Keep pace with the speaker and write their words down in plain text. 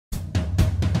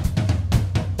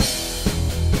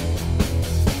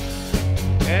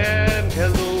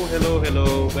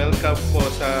welcome po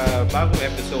sa bagong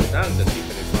episode ng The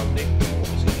Secret Republic. Ako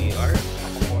po si DR.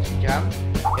 Ako po si Jam.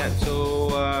 Yan,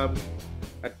 so,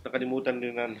 at nakalimutan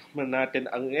din naman natin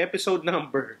ang episode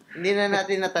number. Hindi na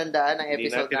natin natandaan ang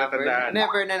Hindi episode natin number. natandaan.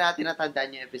 Never na natin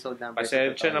natandaan yung episode number.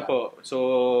 Pasensya na po.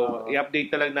 So,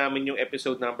 i-update na lang namin yung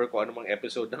episode number ko. Ano mang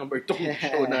episode number itong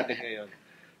show natin ngayon.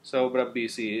 Sobrang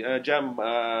busy. Jam,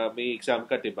 may exam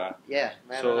ka, diba? Yeah,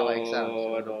 meron ako exam.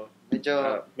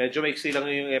 So, medyo maiksi lang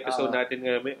yung episode natin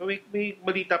ngayon. May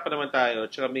balita pa naman tayo.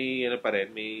 Tsaka may,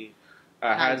 may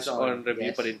hands-on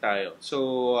review pa rin tayo.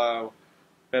 So,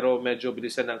 pero medyo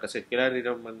bilisan lang kasi kailangan rin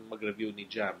naman mag-review ni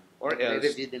Jam. Or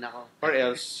else, review din ako. Or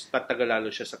else, tatagal lalo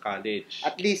siya sa college.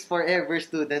 At least forever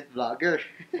student vlogger.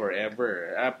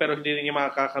 Forever. Pero hindi rin niya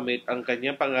makakamit ang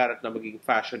kanyang pangarap na maging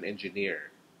fashion engineer.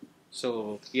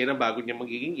 So, yan ang bago niya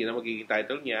magiging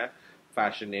title niya,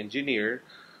 fashion engineer.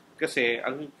 Kasi,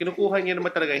 ang kinukuha niya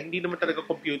naman talaga, hindi naman talaga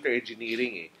computer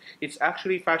engineering eh. It's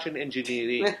actually fashion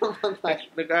engineering.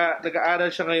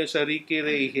 Nag-aaral siya ngayon sa Ricky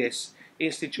Reyes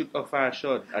Institute of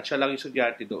Fashion. At siya lang yung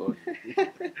estudyante doon.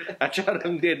 At siya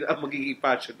lang din ang magiging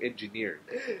fashion engineer.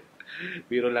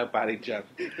 Biro lang parin Jam.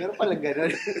 Meron palang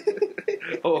ganun.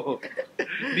 Oo.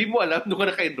 Di mo alam, nung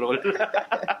ka naka-enroll.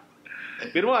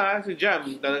 Pero si Jam,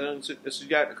 talagang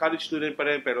college student pa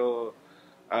rin, pero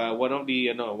one of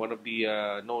the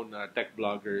known tech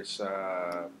bloggers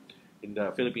in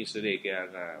the Philippines today.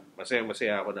 Kaya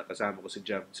masaya ako na kasama ko si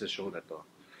Jam sa show na to.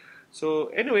 So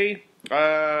anyway,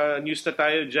 news na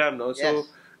tayo, Jam, no? Yes. So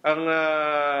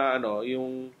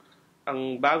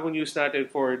ang bagong news natin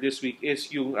for this week is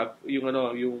yung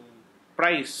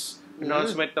price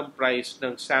announcement ng price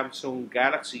ng Samsung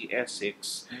Galaxy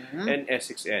S6 and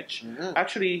S6 Edge.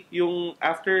 Actually, yung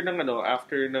after ng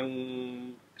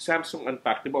Samsung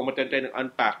Unpack, 'di ba? Umattend tayo ng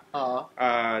Unpack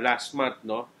last month,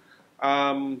 no?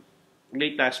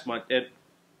 Late last month, and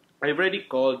I've already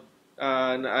called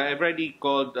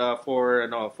for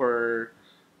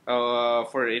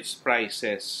its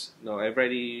prices. No, I've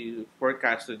already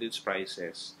forecasted its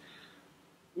prices.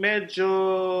 Medyo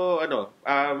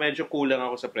kulang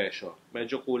ako sa presyo.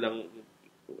 Medyo kulang,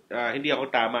 hindi ako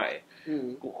tama eh.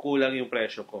 Kulang yung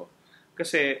presyo ko.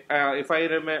 Kasi if I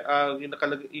remember,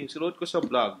 yung sinuot ko sa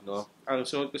blog, no? Ang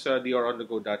sinuot ko sa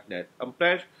dronthego.net,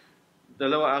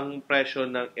 dalawa ang presyo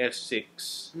ng S6.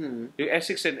 Yung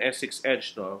S6 and S6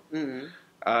 Edge, no?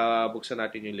 Buksan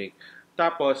natin yung link.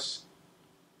 Tapos,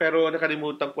 pero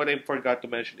nakalimutan ko na yung forgot to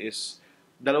mention is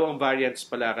dalawang variants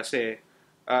pala kasi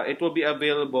it will be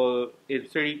available in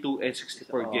 32 and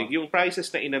 64 gig. Yung prices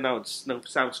na in-announce ng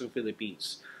Samsung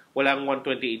Philippines, walang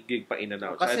 128 gig pa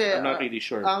in-announce. Kasi, I'm not really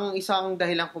sure. Ang isang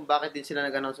dahilan kung bakit din sila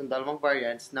nag-announce ng dalawang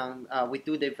variants ng with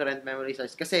two different memory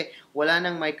sizes kasi wala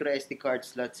nang micro SD card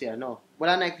slots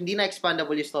hindi na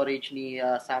expandable yung storage ni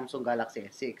Samsung Galaxy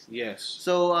S6. Yes.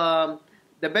 So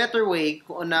the better way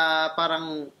na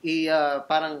parang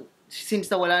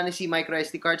since na wala na si micro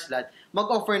SD card slot,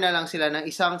 mag-offer na lang sila ng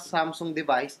isang Samsung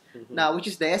device which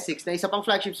is the S6 na isa pang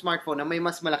flagship smartphone na may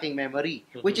mas malaking memory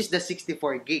which is the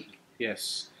 64 gig.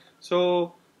 Yes. So,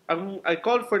 I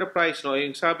called for the price, no?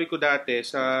 Yung sabi ko dati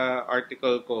sa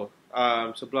article ko,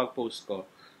 sa blog post ko,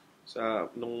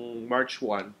 nung March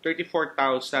 1,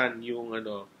 34,000 yung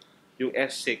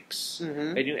S6.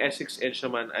 And yung S6 Edge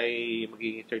naman ay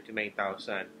magiging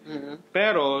 39,000.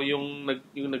 Pero yung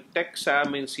nag-text sa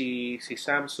amin si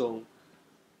Samsung,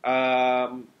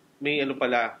 may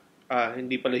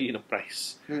hindi pala yun ang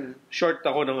price. Short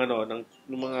ako ng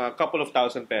mga couple of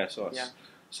thousand pesos. Yeah.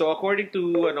 So according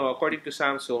to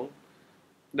Samsung,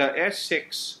 the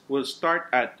S6 will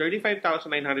start at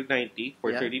 35,990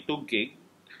 for 32 gig.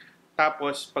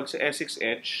 Tapos pag sa S6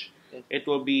 Edge, it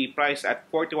will be priced at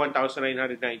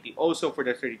 41,990 also for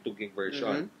the 32 gig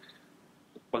version.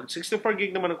 Pag 64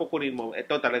 gig naman ang kukunin mo,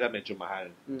 ito talaga medyo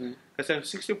mahal. Kasi ang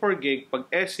 64 gig,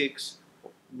 pag S6,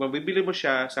 mabibili mo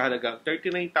siya sa halagang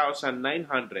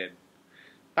 39,900.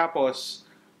 Tapos,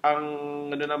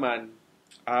 ang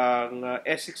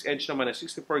S6 Edge naman na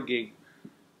 64 gig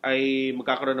ay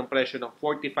magkakaroon ng presyo ng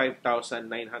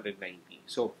 45,990.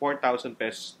 So, 4,000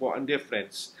 pesos po ang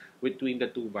difference between the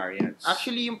two variants.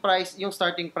 Actually, yung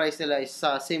starting price nila is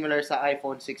similar sa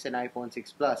iPhone 6 and iPhone 6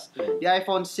 Plus. The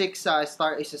iPhone 6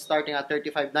 is starting at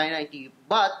 35,990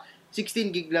 but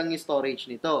 16 gig lang yung storage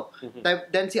nito.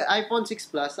 Then si iPhone 6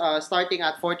 Plus starting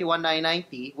at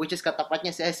 41,990 which is katapat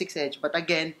niya sa S6 Edge but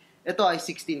again, ito ay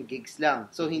 16 gigs lang.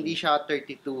 So, hindi siya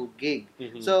 32 gig.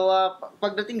 So,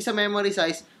 pagdating sa memory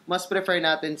size, mas prefer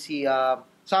natin si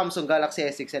Samsung Galaxy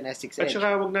S6 and S6 Edge. At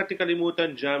saka, huwag natin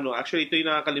kalimutan, Jam, no? Actually, ito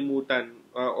yung nakakalimutan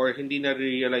or hindi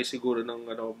na-realize siguro ng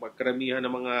karamihan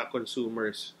ng mga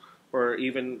consumers or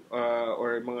even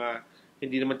or mga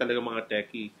hindi naman talaga mga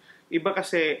techie. Iba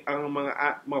kasi ang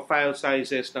mga file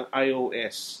sizes ng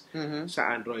iOS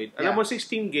sa Android. Alam mo,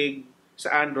 16 gig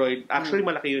sa Android, actually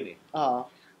malaki yun eh.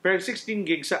 Pero 16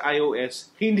 gig sa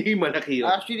iOS, hindi malaki yun.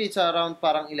 Actually, it's around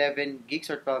parang 11 gigs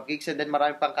or 12 gigs and then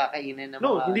marami pang kakainin na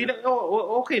mga... Hindi lang,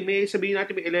 okay, may sabihin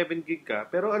natin may 11 gig ka,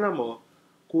 pero alam mo,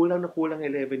 kulang na kulang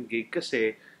 11 gig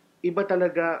kasi iba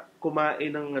talaga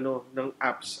kumain ng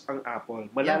apps ang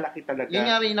Apple. Malalaki talaga. Yun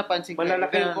nga rin napansin ko.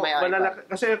 Malalaki.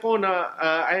 Kasi ako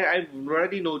I've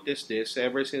already noticed this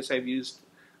ever since I've used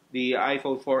the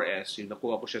iPhone 4S. Yung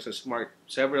nakuha ko siya sa Smart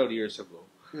several years ago.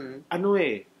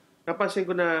 Napansin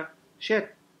ko na,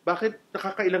 shit, bakit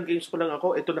nakakailang games pa lang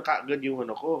ako? Ito na kaagad yung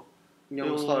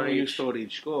yung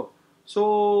storage ko. So,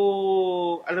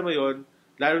 alam mo yon,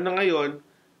 lalo na ngayon,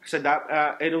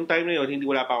 nung time na yon,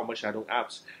 wala pa ako masyadong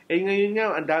apps. Ngayon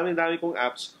nga, ang dami-dami kong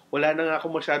apps, wala na nga ako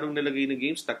masyadong nilagay na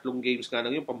games. 3 games nga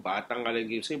lang yun, pambatang nga lang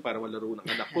games yun para malaro ng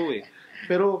anak ko eh.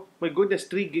 Pero, my goodness,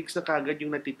 3 gigs na kagad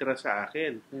yung natitira sa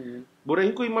akin.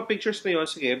 Burahin ko yung mga pictures na yun.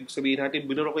 Sige, sabihin natin,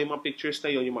 binura ko yung mga pictures na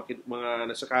yun, yung mga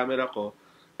nasa camera ko.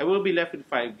 I will be left with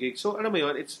 5 gigs. So, alam mo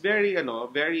yun, it's very,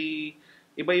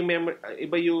 iba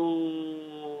yung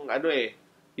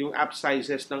yung app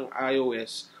sizes ng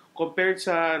iOS compared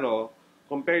sa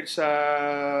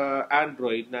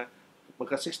Android na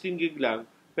magka 16 gig lang,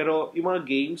 pero yung mga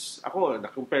games, ako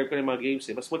na-compare ko yung mga games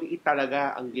mas maliit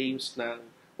talaga ang games ng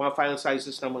mga file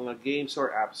sizes ng mga games or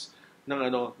apps ng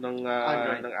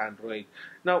Android.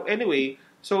 Now anyway,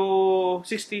 so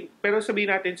 16, pero sabihin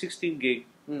natin 16 gig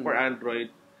for Android.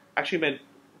 Actually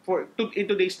in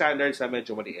today's standards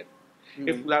medyo maliit.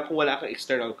 Kung wala kang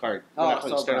external card, wala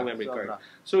kang external memory card.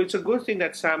 So it's a good thing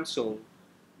that Samsung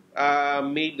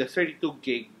made the 32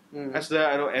 gig as the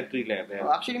entry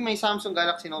level. Actually, may Samsung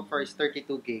Galaxy Note 4 is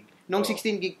 32 gig. Nung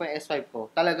 16 gig pa yung S5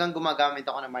 ko, talagang gumagamit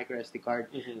ako ng micro SD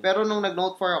card. Pero nung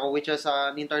nag-Note 4 ako, which is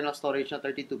an internal storage na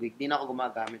 32 gig, di na ako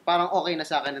gumagamit. Parang okay na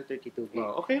sa akin ng 32 gig.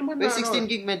 Okay naman na. Pero 16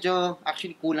 gig medyo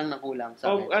actually kulang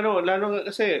sa akin. Lalo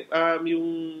kasi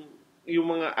yung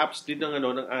mga apps din ng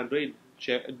Android,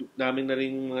 namin na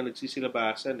rin mga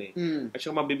nagsisilabasan eh. At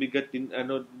saka mabibigat din,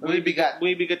 bumibigat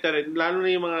na rin. Lalo na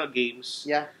yung mga games.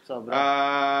 Yeah, sobra.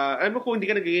 Alam mo, kung hindi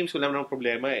ka nag-games, wala namang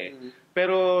problema eh.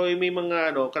 Pero may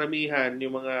mga, karamihan,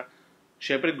 yung mga,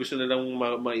 syempre gusto na lang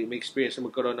may experience na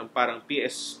magkaroon ng parang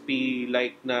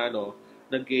PSP-like na,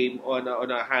 na game on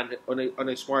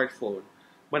a smartphone.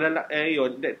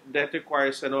 Yun, that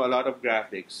requires, a lot of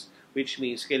graphics. Which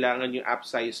means kailangan yung app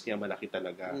size niya malaki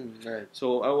talaga. Right.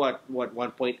 So,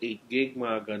 1.8 gig,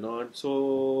 mga ganon.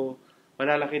 So,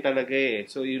 malalaki talaga eh.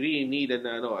 So, you really need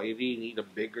a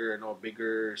bigger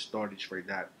storage for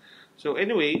that. So,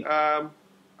 anyway,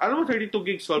 alam mo, 32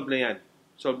 gig solve na yan.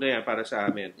 Solve na yan para sa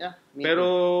amin. Yeah,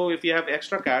 pero, if you have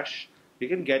extra cash,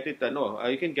 you can get it,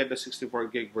 you can get the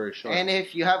 64 gig version. And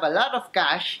if you have a lot of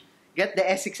cash, get the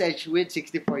S6 Edge with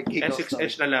 64 gig of storage. S6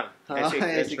 Edge na lang. S6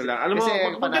 Edge na lang. Alam mo,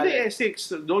 maganda yung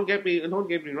S6. Don't get me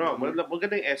wrong.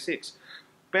 Maganda yung S6.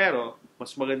 Pero,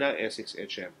 mas maganda ang S6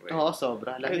 Edge, syempre. Oo,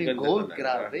 sobra. Lalo yung gold.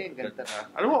 Grabe, ang ganda.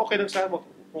 Alam mo, okay lang sa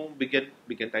kung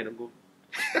bigyan tayo ng gold.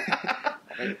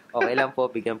 Okay lang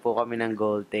po. Bigyan po kami ng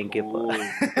gold. Thank you po.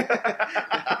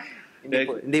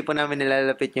 Hindi po namin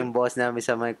nilalapit yung boss namin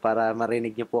sa mic para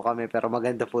marinig niyo po kami. Pero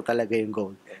maganda po talaga yung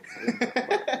gold.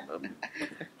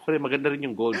 Maganda rin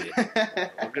yung gold eh.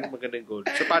 Maganda yung gold.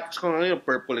 Sapatos ko ngayon,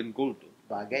 purple and gold.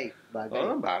 Bagay.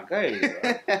 Bagay.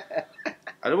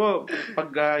 Alam mo,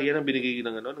 pag yan ang binigay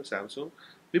ng Samsung,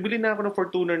 bibili na ako ng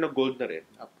Fortuner na gold na rin.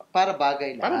 Para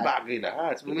bagay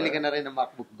lahat. Bumili ka na rin ng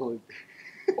MacBook Gold.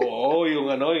 Oo,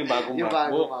 yung MacBook. Yung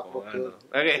bagong MacBook Gold.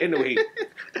 Okay, anyway.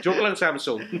 Joke lang,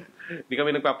 Samsung. Hindi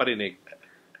kami nagpaparinig.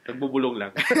 Nagbubulong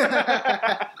lang.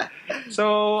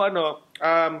 So,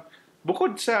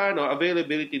 bukod sa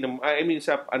availability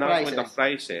sa announcement ng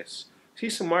prices,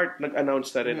 si Smart nag-announce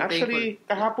na rin. Actually,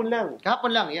 kahapon lang.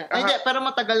 Yeah. Pero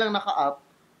matagal lang naka-up.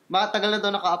 Matagal na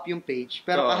daw naka-up yung page,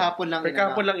 pero kahapon lang in-announce.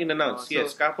 Kahapon lang in-announce.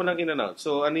 Yes, kahapon lang in-announce.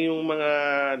 So, ano yung mga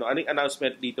anong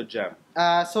announcement dito, Jam?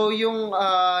 So yung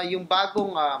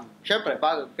bagong syempre,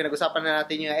 pinag-usapan na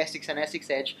natin yung S6 and S6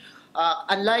 Edge.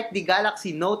 Unlike the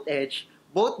Galaxy Note Edge,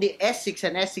 both the S6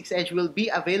 and S6 Edge will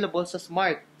be available sa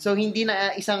Smart. So, hindi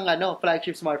na isang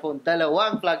flagship smartphone.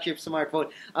 Dalawang flagship smartphone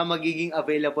ang magiging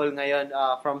available ngayon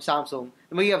from Samsung.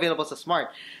 Magiging available sa Smart.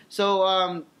 So,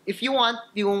 if you want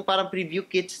yung parang preview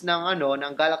kits ng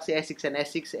Galaxy S6 and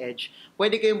S6 Edge,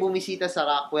 pwede kayong bumisita sa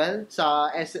Rockwell, sa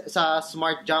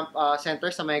Smart Jump Center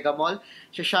sa Mega Mall,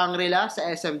 sa Shangri-La, sa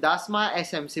SM Dasma,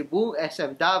 SM Cebu,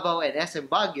 SM Davao, and SM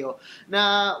Baguio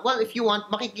na, well, if you want,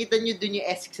 makikita nyo dun yung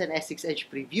S6 and S6 Edge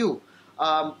preview.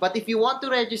 But if you want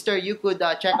to register, you could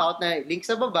check out na link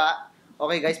sa baba.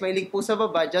 Okay guys, may link po sa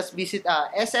baba. Just visit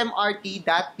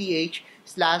smrt.ph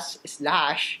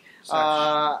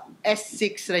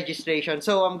 /S6 registration.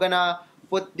 So, I'm gonna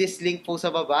put this link po sa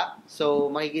baba.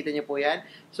 So, makikita niyo po yan.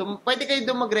 So, pwede kayo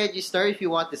doon mag-register if you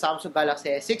want the Samsung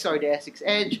Galaxy S6 or the S6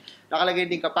 Edge.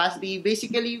 Nakalagay din capacity.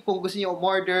 Basically, kung gusto niyo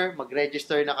umorder,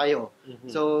 mag-register na kayo.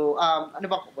 So, ano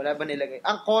ba? Wala ba nilagay?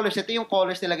 Ang colors, ito yung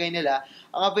colors nilagay nila.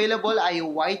 Ang available ay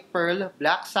white pearl,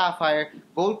 black sapphire,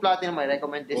 gold platinum. I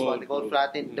recommend this one. The gold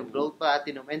platinum, the gold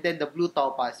platinum, and then the blue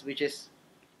topaz, which is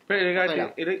pero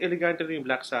elegante rin yung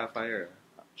black sapphire.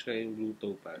 Tsaka yung blue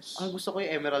topaz. Ang gusto ko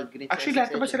yung emerald green. Actually,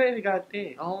 lahat naman sila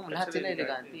elegante. Oo, lahat sila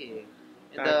elegante eh.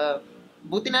 And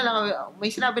buti na lang, may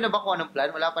sinabi na ba kung anong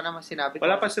plan? Wala pa naman sinabi.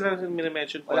 Wala pa sila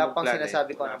minimension kung wala anong pang plan.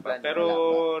 Sinasabi ko anong plan. Pero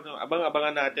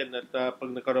abang-abangan natin at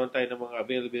pag nagkaroon tayo ng mga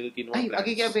availability ng mga plans.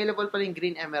 Magiging available pa yung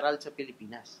green emerald sa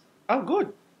Pilipinas. Oh,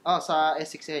 good. Sa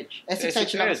S6 Edge. S6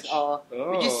 Edge lang.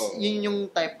 Which is, yun yung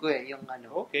type ko eh. Yung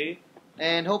Okay.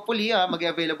 And hopefully,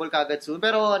 mag-available kagad soon.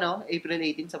 Pero April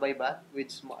 18, sabay ba?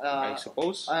 Which, I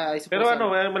suppose. Pero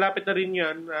malapit na rin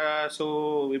yan.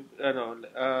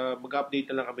 Mag-update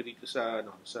na lang kami dito sa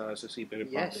CP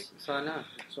Republic. Yes, sana.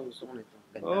 Gusto ko nito.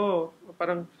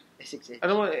 Parang, S6 Edge.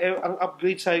 Ang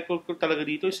upgrade cycle ko talaga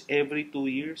dito is every 2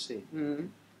 years eh.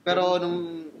 Pero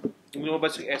nung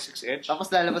lumabas yung S6 Edge.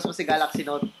 Tapos lalabas mo si Galaxy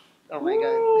Note. Oh my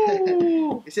God.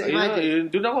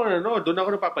 Imagine. Doon ako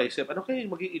napapaisip. Ano kaya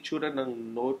magiging itsura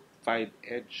ng Note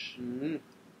 5 Edge?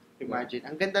 Imagine.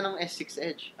 Ang ganda ng S6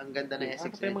 Edge. Ang ganda ng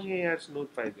S6 Edge. Ano kaya mangyayari sa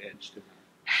Note 5 Edge? Diba?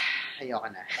 Ayoko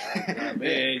na.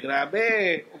 Grabe.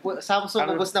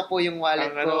 Samsung, ubos na po yung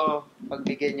wallet ko.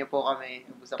 Pagbigyan niyo po kami.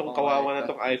 Itong kawawa na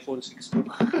itong iPhone 6 ko.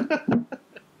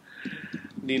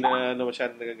 Hindi na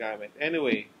masyadong nagagamit.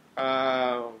 Anyway,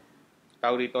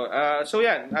 tao dito. So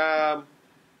yan,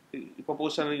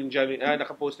 ipopost na yung Jamie,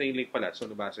 nakapost na yung link pala. So,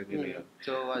 nabasa nila yun.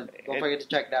 So, don't forget to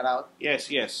check that out.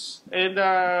 Yes. And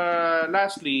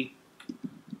lastly,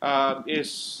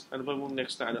 is, ano ba yung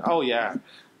next na ano? Oh, yeah.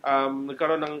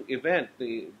 Nagkaroon ng event,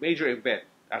 major event,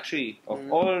 actually, of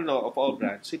all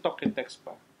brands, si Talk and Text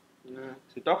pa.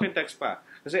 Si Talk and Text pa.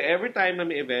 Kasi every time na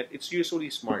may event, it's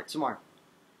usually Smart.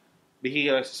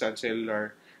 Bihira si Sun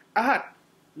Cellular.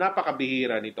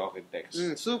 Napakabihira ni Talk and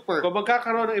Text. Super. Kung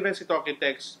magkakaroon ng event si Talk and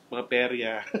Text, mga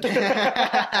perya,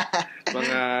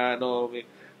 mga,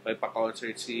 may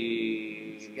pa-concert si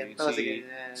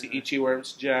Itchy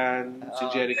Worms dyan, si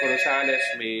Jericho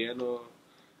Rosales,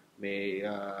 may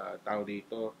tao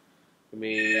dito,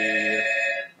 may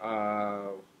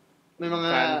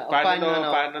mga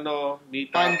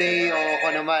Panday o ko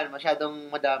naman,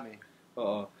 masyadong madami.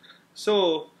 Oo.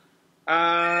 So,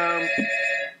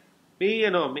 may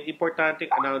importanteng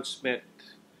announcement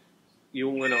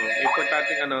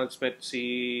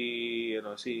si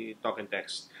Talk and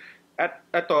Text. At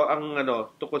ito ang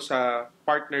tungkol sa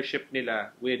partnership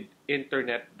nila with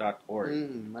internet.org.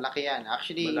 Malaki yan.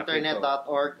 Actually,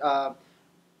 internet.org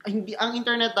ang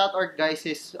internet.org guys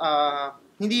is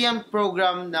hindi yan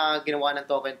program na ginawa ng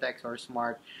Talk and Text or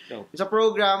Smart. No. It's a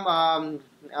program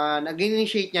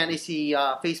nag-initiate niyan is si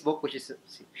Facebook, which is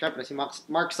syempre si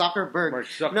Mark Zuckerberg,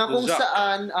 na kung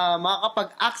saan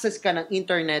makakapag-access ka ng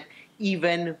internet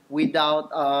even without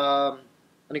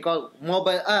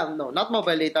mobile not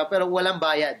mobile data pero walang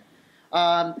bayad.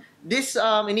 This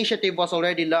initiative was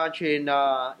already launched in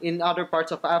other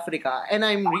parts of Africa, and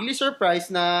I'm really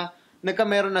surprised na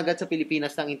nagkameron agad sa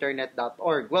Pilipinas ng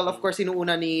internet.org. Well, of course,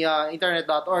 inuuna ni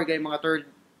internet.org ay mga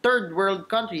third world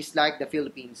countries like the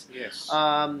Philippines. Yes.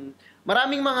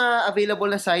 Maraming mga available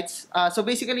na sites. So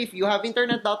basically, if you have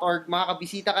internet.org,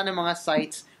 makakabisita ka ng mga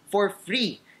sites for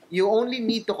free. You only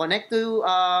need to connect to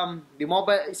the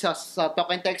mobile, sa Talk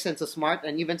and Text and sa Smart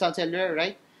and even sa Cellular,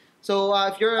 right? So,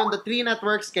 if you're on the 3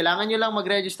 networks, kailangan nyo lang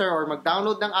mag-register or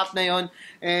mag-download ng app na yon,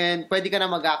 and pwede ka na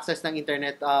mag-access ng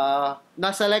internet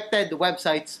na selected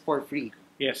websites for free.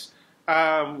 Yes.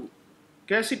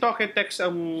 Kaya si Talk and Text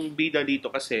ang bida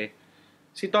dito kasi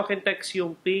si Talk and Text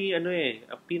yung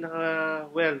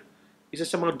isa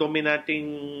sa mga dominating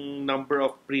number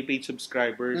of prepaid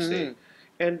subscribers.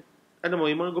 And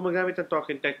yung mga gumagamit ng Talk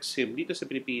and Text SIM dito sa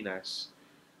Pilipinas,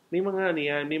 may mga ano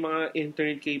yan, may mga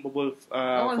internet-capable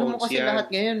Alam mo phones kasi yan.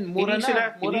 lahat ngayon, mura Hindi na.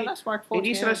 sila, Mura na smartphones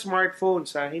hindi ngayon. sila smartphones,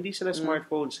 ha? Hindi sila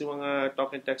smartphones, yung mga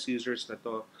talk and text users na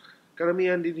to.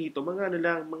 Karamihan din dito, mga ano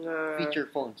lang, mga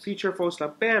Feature phones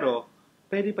lang, pero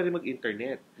pwede pa rin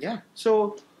mag-internet. Yeah.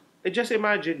 So, just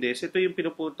imagine this, ito yung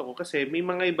pinupunto ko kasi may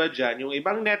mga iba dyan, yung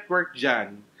ibang network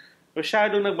dyan,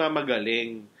 masyadong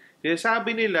nagmamagaling.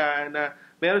 Sinasabi nila na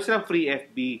meron silang free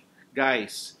FB.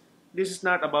 Guys, this is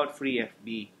not about free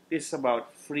FB. This is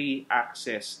about free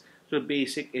access to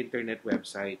basic internet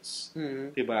websites.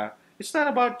 Diba? It's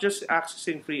not about just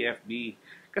accessing free FB.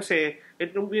 Kasi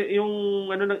yung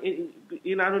ano ng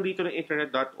inaano dito ng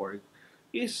internet.org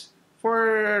is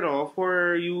for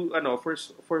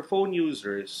phone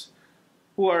users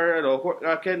who are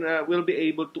will be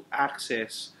able to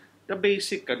access the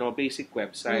basic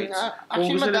websites.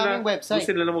 Actually, madaming website. Kung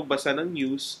gusto nila magbasa ng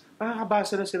news,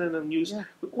 makakabasa na sila ng news. Yeah.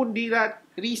 Kundi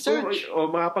research.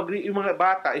 Yung mga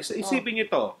bata, isipin nyo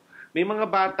to, may mga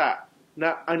bata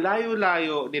na ang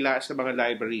layo-layo nila sa mga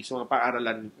library, sa mga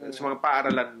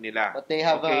paaralan nila. But they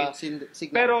have a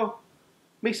signal. Pero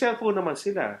may cellphone naman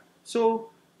sila. So,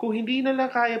 kung hindi nila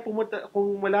kaya pumunta,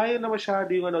 kung malayo na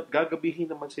masyado yung gagabihin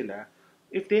naman sila,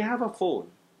 if they have a phone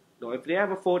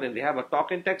and they have a talk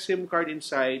and text SIM card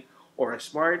inside, or a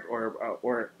smart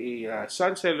or a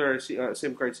Sun Cellular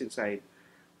SIM cards inside,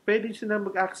 pwede sila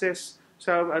mag-access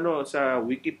sa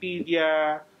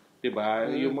Wikipedia, 'di ba?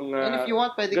 Yung mga and if you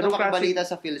want, pwede ka makabalita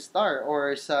sa Philstar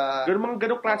or sa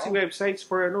ganung klaseng websites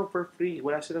for free.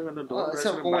 Wala silang doon.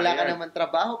 So kung wala ka naman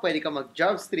trabaho, pwede ka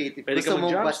mag-Job Street. If gusto mo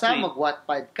magbasa,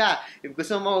 mag-Wattpad ka. If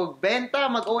gusto mo magbenta,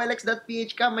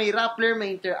 mag-olx.ph ka. May Rappler,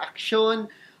 may Interaction,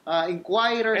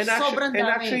 Inquirer, sobrang dami.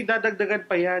 And actually, dadagdagan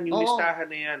pa yan. Yung listahan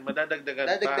na yan, madadagdagan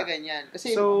pa. Dadagdagan yan.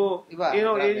 Kasi, iba,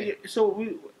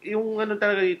 yung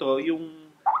talaga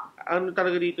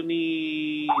dito, ni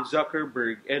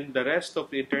Zuckerberg and the rest of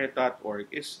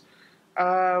internet.org is,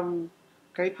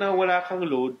 kahit na wala kang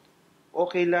load,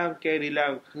 okay lang, carry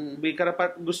lang. May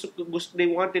karapat, gusto, they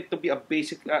want it to be a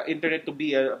basic, internet to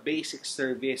be a basic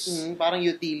service. Parang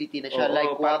utility na siya,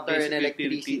 like water and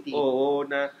electricity. Oo,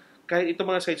 na kahit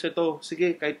itong mga sites na to,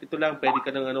 sige, kahit ito lang, pwede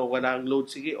ka ng walang load,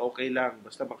 sige, okay lang,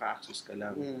 basta maka-access ka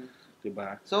lang.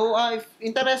 Diba? So, if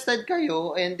interested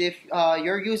kayo, and if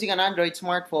you're using an Android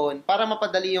smartphone, para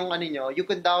mapadali yung nyo, you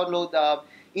can download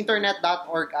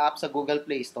internet.org app sa Google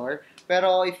Play Store.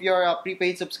 Pero if you're a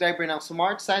prepaid subscriber ng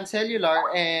Smart Sun Cellular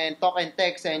and Talk and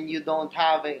Text and you don't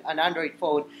have an Android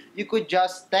phone, you could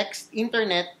just text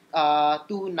internet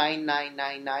to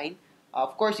 9999.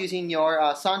 Of course, using your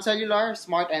Sun Cellular,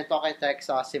 Smart, and Talk and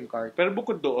Text SIM card. Pero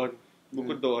bukod doon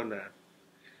na,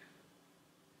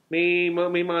 may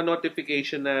mga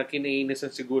notification na kinainisan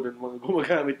siguro ng mga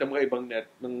gumagamit ng mga ibang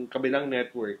ng kabilang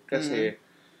network kasi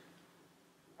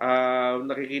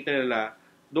nakikita nila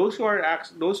those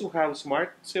who have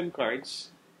smart SIM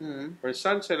cards or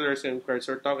Sun Cellular SIM cards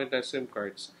or Talk and Text SIM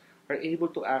cards are able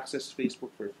to access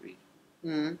Facebook for free.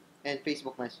 And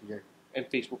Facebook Messenger.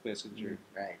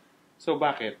 Right. So,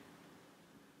 bakit?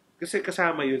 Kasi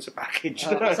kasama yun sa package.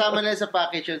 Kasama na sa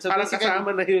package yun. So, parang kasama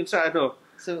na yun sa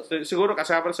So, siguro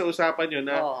kasama sa usapan yun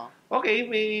na, okay,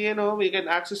 we can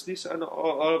access this,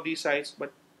 all of these sites,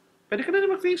 but pwede ka na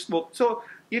mag-Facebook. So,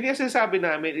 yun yung sinasabi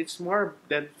namin, it's more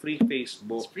than free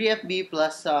Facebook. It's free FB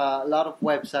plus a lot of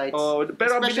websites,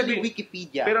 pero especially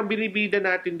Wikipedia. Pero ang binibida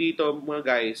natin dito, mga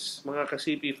guys, mga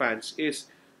ka-CP fans, is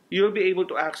you'll be able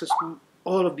to access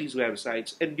all of these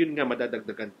websites, and yun nga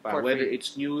madadagdagan pa. Whether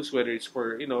it's news, whether it's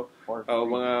for,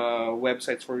 mga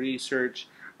websites for research,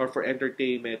 or for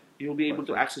entertainment, you'll be able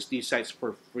to access these sites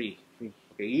for free.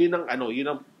 Okay, yun ang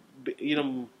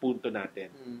punto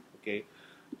natin. Okay?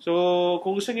 So,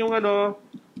 kung gusto niyo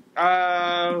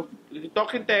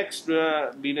talk and text,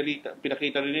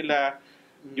 pinakita rin nila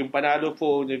yung Panalo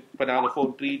phone 3,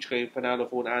 tsaka yung Panalo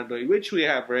phone Android, which we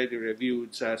have already reviewed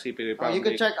sa CP Republic. You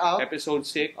can check out episode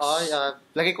 6.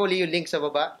 Lagay ko yung link sa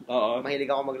baba. Oo.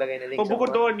 Mahilig ako maglagay ng link sa baba. Bukod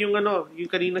doon, yung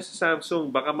kanina sa Samsung,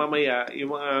 baka mamaya,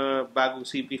 yung mga bagong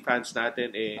CP fans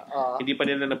natin, hindi pa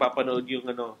nila napapanood yung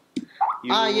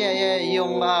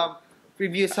yung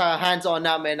preview sa hands-on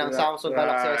namin ng Samsung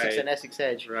Galaxy S6 and S6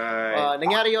 Edge. Right.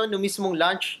 Nangyari yun, nung mismong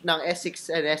launch ng S6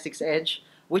 and S6 Edge,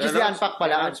 which is the unpack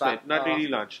pala. Announcement. Not really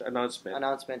launch. Announcement.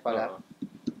 Announcement pala.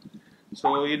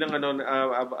 So, yun ang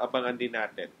abangan din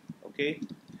natin. Okay?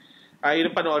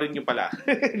 Yun ang panoorin nyo pala.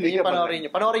 Yun yung panoorin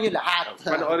nyo. Panoorin nyo lahat.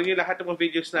 Panoorin nyo lahat ng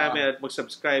mga videos namin at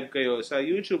mag-subscribe kayo sa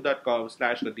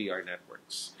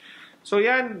youtube.com/thedrnetworks. So,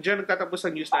 yan. Diyan nagtatapos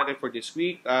ang news natin for this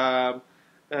week.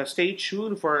 Stay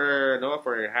tuned for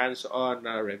hands-on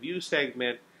review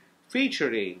segment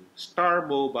featuring Star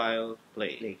Mobile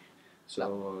Play. So,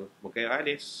 huwag kayong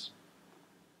alis.